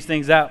working these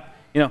things out.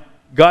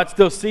 God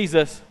still sees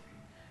us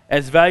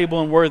as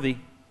valuable and worthy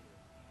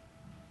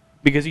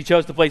because He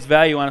chose to place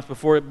value on us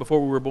before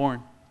we were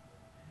born.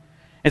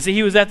 And see,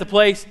 He was at the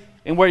place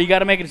and where you got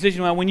to make a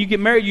decision. When you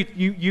get married,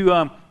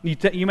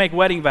 you make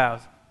wedding vows.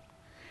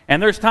 And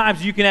there's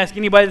times you can ask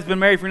anybody that's been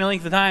married for any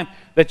length of time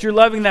that you're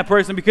loving that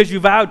person because you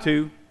vowed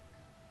to,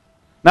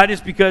 not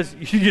just because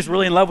you're just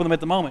really in love with them at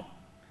the moment.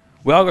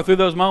 We all go through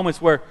those moments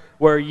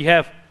where you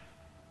have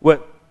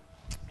what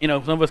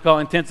some of us call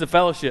intensive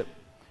fellowship.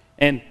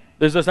 And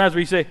there's those times where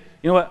you say,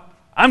 you know what,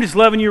 I'm just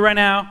loving you right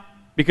now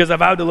because I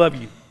vowed to love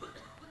you.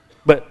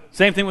 But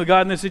same thing with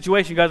God in this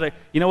situation. God's like,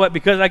 you know what,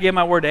 because I gave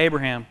my word to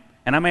Abraham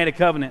and I made a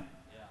covenant,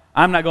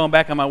 I'm not going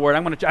back on my word.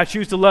 I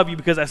choose to love you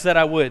because I said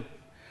I would.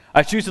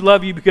 I choose to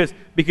love you because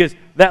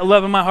that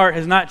love in my heart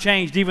has not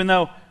changed, even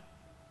though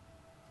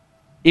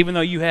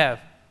you have.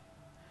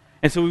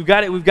 And so we've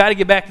got to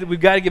get back to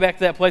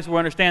that place where we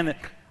understand that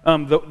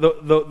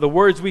the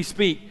words we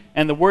speak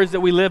and the words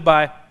that we live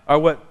by are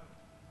what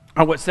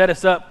set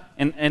us up,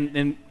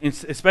 and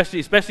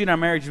especially in our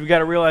marriage. We've got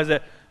to realize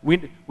that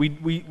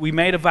we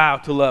made a vow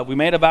to love. We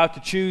made a vow to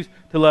choose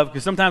to love,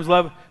 because sometimes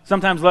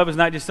love is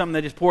not just something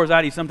that just pours out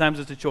of you. Sometimes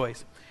it's a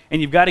choice.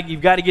 And you've got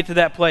to get to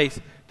that place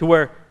to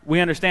where we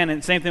understand.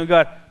 And the same thing with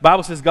God. The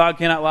Bible says God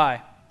cannot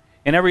lie.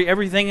 And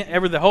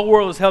the whole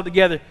world is held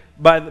together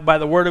by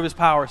the word of His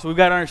power. So we've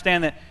got to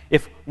understand that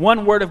if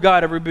one word of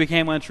God ever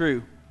became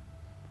untrue,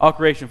 all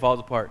creation falls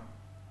apart.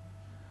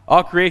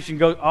 All creation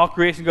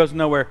goes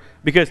nowhere.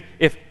 Because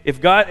if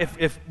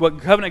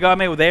what covenant God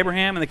made with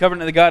Abraham and the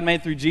covenant that God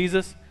made through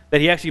Jesus, that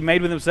He actually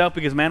made with Himself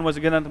because man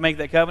wasn't good enough to make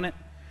that covenant,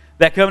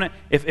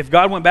 if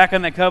God went back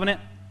on that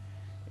covenant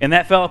and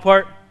that fell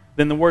apart,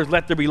 then the words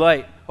 "let there be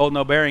light" hold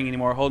no bearing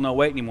anymore, hold no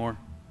weight anymore,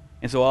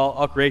 and so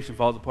all creation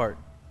falls apart.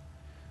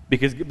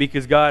 Because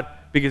God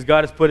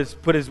has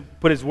put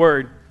His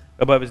word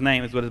above His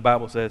name, is what His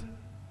Bible says.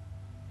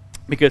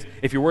 Because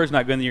if your word's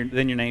not good,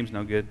 then your name's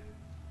no good.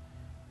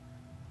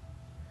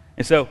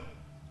 And so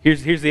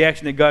here's the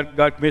action that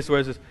God commits to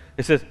us.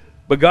 It says,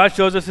 "But God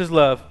shows us His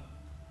love,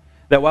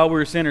 that while we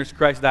were sinners,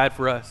 Christ died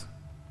for us."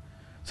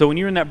 So when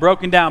you're in that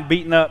broken down,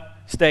 beaten up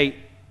state,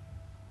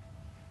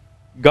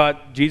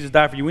 Jesus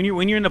died for you.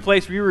 When you're in the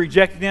place where you were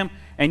rejecting Him,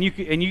 and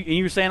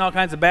you were saying all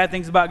kinds of bad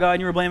things about God,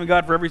 and you were blaming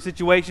God for every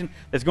situation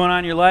that's going on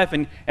in your life,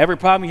 and every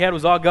problem you had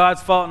was all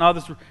God's fault, and all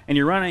this, and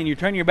you're running and you're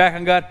turning your back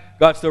on God,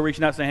 God's still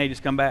reaching out saying, "Hey,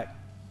 just come back.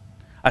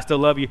 I still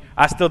love you.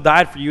 I still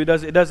died for you. It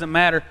doesn't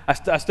matter. I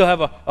still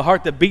have a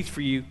heart that beats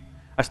for you.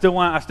 I still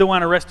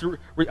want to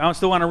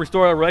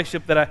restore a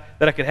relationship that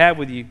I could have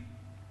with you.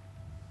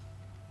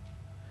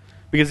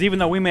 Because even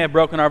though we may have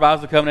broken our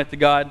vows of covenant to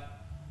God,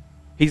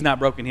 He's not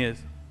broken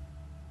His.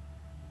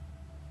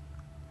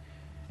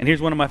 And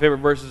here's one of my favorite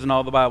verses in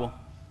all the Bible.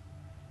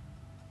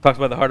 It talks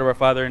about the heart of our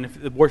Father, and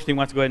if the worship team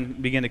wants to go ahead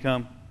and begin to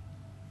come.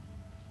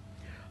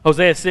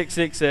 Hosea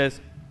 6:6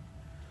 says,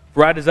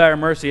 "For I desire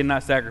mercy and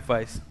not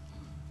sacrifice,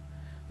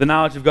 the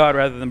knowledge of God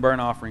rather than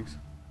burnt offerings."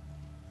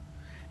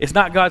 It's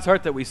not God's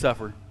heart that we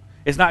suffer.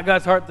 It's not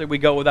God's heart that we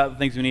go without the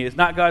things we need. It's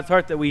not God's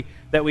heart that we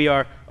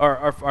are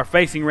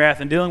facing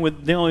wrath and dealing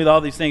with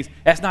all these things.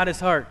 That's not His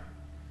heart.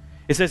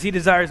 It says He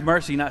desires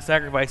mercy, not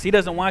sacrifice. He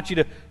doesn't want you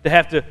to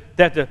have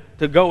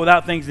to go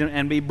without things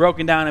and be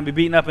broken down and be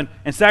beaten up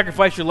and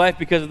sacrifice your life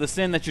because of the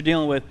sin that you're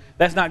dealing with.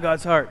 That's not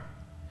God's heart.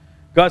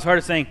 God's heart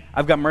is saying,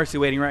 I've got mercy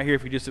waiting right here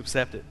if you just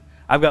accept it.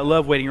 I've got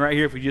love waiting right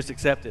here if you just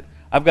accept it.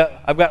 I've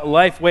got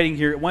life waiting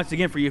here once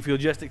again for you if you'll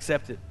just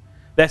accept it.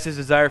 That's His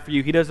desire for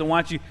you. He doesn't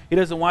want you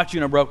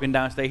in a broken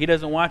down state. He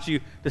doesn't want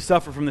you to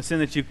suffer from the sin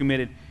that you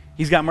committed.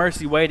 He's got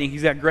mercy waiting.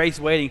 He's got grace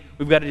waiting.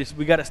 We've got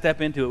to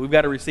step into it. We've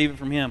got to receive it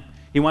from Him.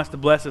 He wants to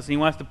bless us. He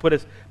wants to put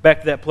us back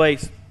to that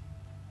place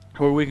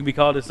where we can be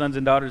called His sons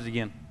and daughters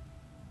again.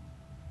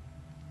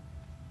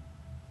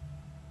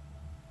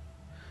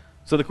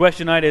 So the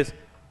question tonight is,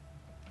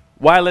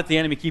 why let the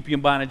enemy keep you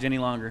in bondage any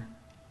longer?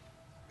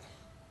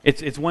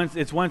 It's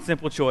one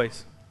simple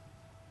choice.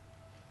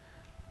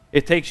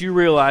 It takes you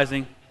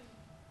realizing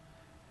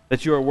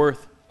that you are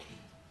worth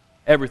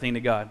everything to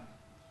God.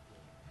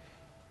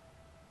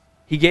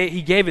 He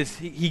gave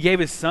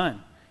His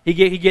Son. He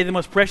gave the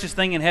most precious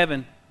thing in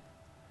heaven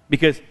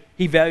because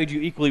He valued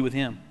you equally with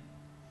Him.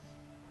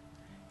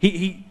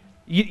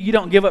 You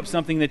don't give up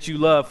something that you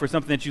love for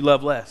something that you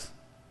love less.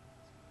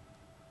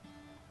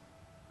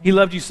 He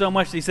loved you so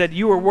much that He said,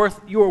 you are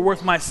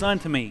worth my Son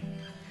to me.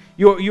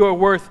 You are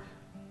worth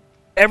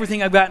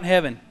everything I've got in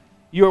heaven.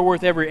 You are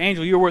worth every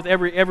angel. You are worth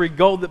every bit of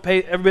gold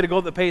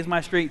that pays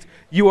my streets.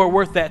 You are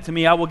worth that to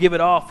me. I will give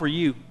it all for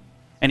you.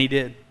 And He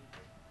did.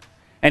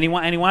 And he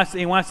wants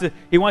you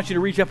to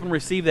reach up and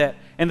receive that.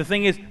 And the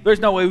thing is,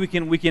 there's no way we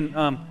can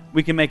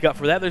make up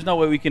for that. There's no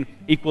way we can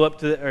equal up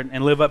to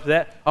and live up to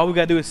that. All we've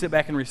got to do is sit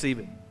back and receive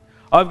it.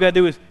 All we've got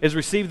to do is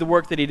receive the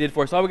work that He did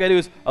for us. All we've got to do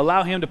is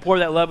allow Him to pour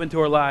that love into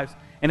our lives,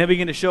 and He'll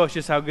begin to show us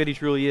just how good He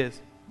truly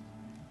is.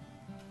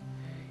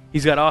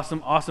 He's got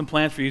awesome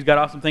plans for you. He's got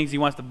awesome things He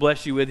wants to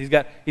bless you with. He's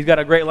got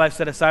a great life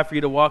set aside for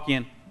you to walk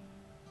in.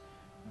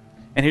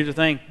 And here's the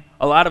thing: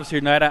 a lot of us here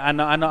tonight, I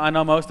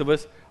know most of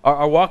us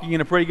are walking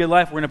in a pretty good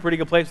life. We're in a pretty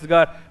good place with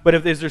God. But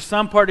if there's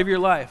some part of your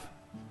life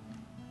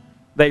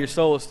that your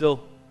soul is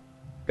still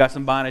got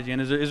some bondage in,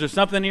 is there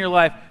something in your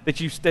life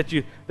that you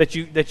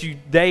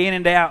day in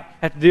and day out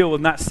have to deal with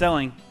not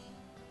selling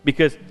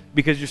because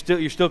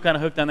you're still kind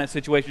of hooked on that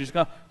situation.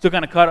 You're still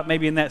kind of caught up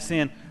maybe in that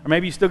sin, or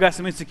maybe you still got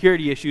some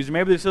insecurity issues, or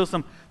maybe there's still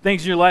some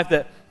things in your life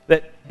that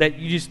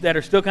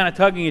are still kind of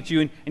tugging at you,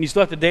 and you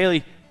still have to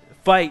daily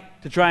fight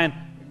to try and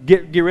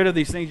get rid of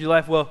these things in your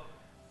life. Well,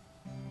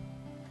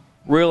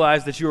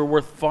 realize that you are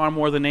worth far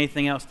more than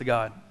anything else to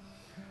God.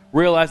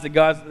 Realize that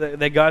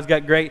God's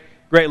got great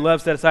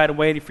love set aside and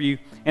waiting for you,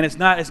 and it's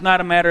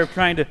not a matter of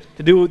trying to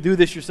do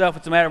this yourself.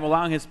 It's a matter of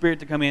allowing His Spirit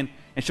to come in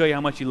and show you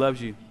how much He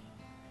loves you.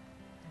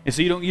 And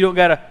so you don't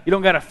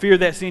gotta fear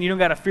that sin. You don't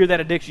gotta fear that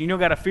addiction. You don't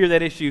gotta fear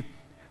that issue.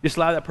 Just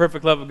allow that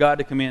perfect love of God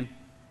to come in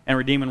and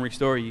redeem and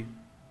restore you,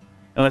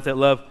 and let that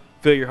love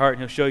fill your heart,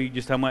 and He'll show you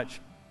just how much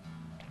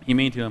you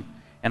mean to Him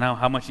and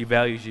how much He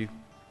values you,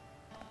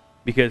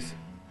 because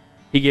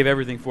He gave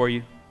everything for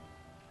you,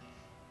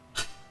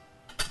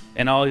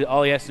 and all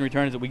He asks in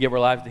return is that we give our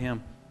lives to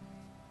Him.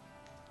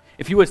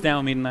 If you would stand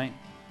with me tonight.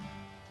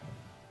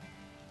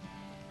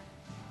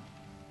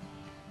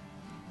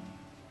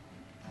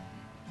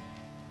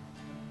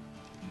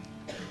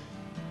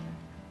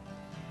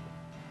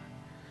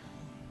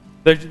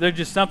 There's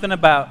just something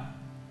about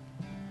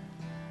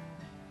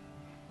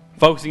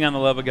focusing on the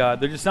love of God.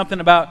 There's just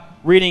something about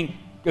reading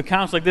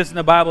accounts like this in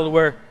the Bible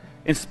where,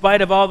 in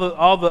spite of all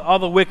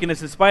the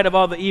wickedness, in spite of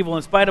all the evil,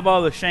 in spite of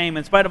all the shame,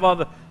 in spite of all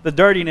the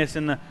dirtiness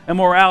and the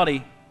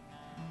immorality,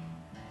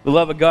 the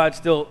love of God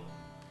still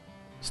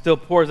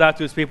pours out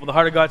to His people. The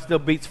heart of God still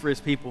beats for His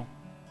people.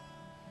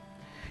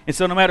 And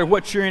so no matter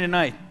what you're in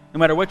tonight, no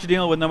matter what you're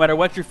dealing with, no matter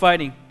what you're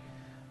fighting,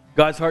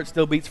 God's heart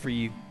still beats for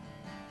you.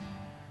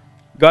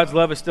 God's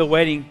love is still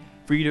waiting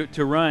for you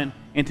to run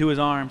into His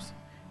arms.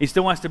 He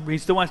still wants to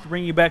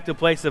bring you back to a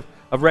place of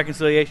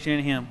reconciliation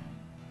in Him.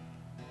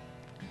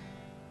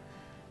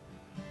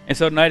 And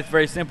so tonight it's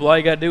very simple. All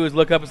you got to do is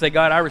look up and say,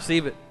 God, I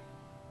receive it.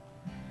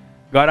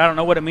 God, I don't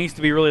know what it means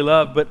to be really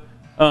loved, but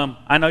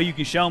I know You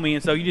can show me.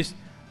 And so you just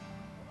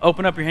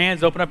open up your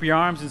hands, open up your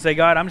arms, and say,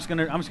 God, I'm just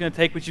gonna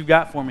take what You've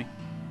got for me.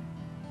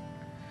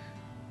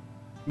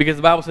 Because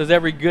the Bible says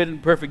every good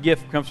and perfect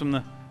gift comes from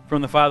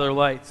the Father of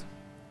lights.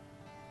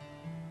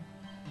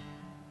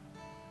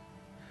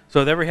 So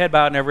with every head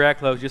bowed and every eye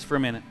closed, just for a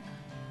minute.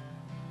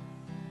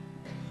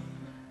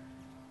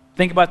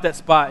 Think about that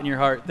spot in your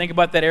heart. Think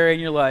about that area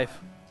in your life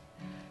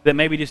that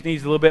maybe just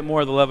needs a little bit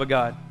more of the love of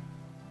God.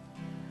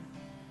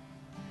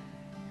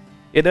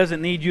 It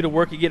doesn't need you to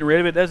work at getting rid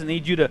of it. It doesn't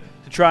need you to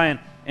try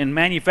and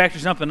manufacture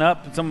something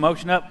up, some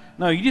emotion up.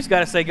 No, you just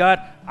got to say,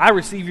 God, I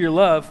receive your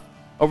love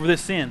over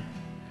this sin.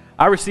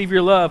 I receive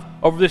your love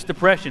over this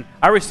depression.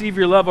 I receive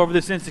your love over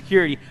this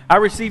insecurity. I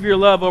receive your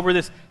love over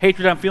this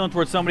hatred I'm feeling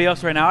towards somebody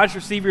else right now. I just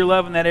receive your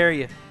love in that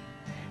area.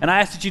 And I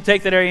ask that you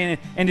take that area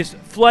and just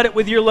flood it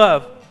with your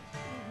love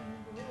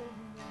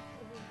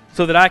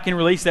so that I can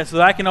release that, so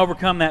that I can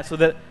overcome that, so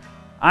that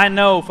I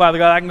know, Father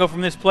God, I can go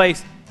from this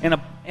place in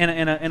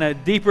a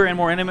deeper and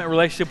more intimate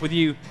relationship with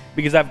you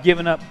because I've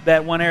given up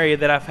that one area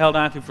that I've held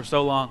on to for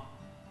so long.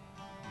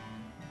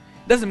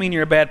 It doesn't mean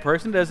you're a bad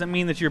person. It doesn't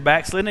mean that you're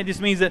backslidden. It just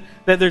means that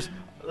there's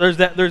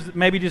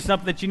maybe just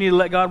something that you need to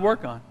let God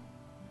work on.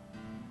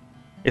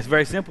 It's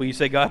very simple. You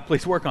say, God,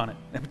 please work on it.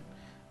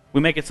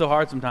 We make it so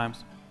hard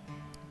sometimes.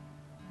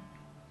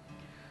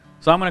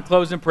 So I'm going to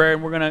close in prayer,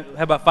 and we're going to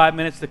have about 5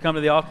 minutes to come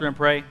to the altar and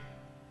pray.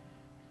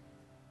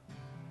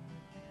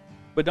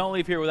 But don't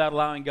leave here without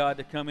allowing God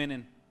to come in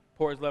and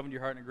pour His love into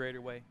your heart in a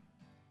greater way.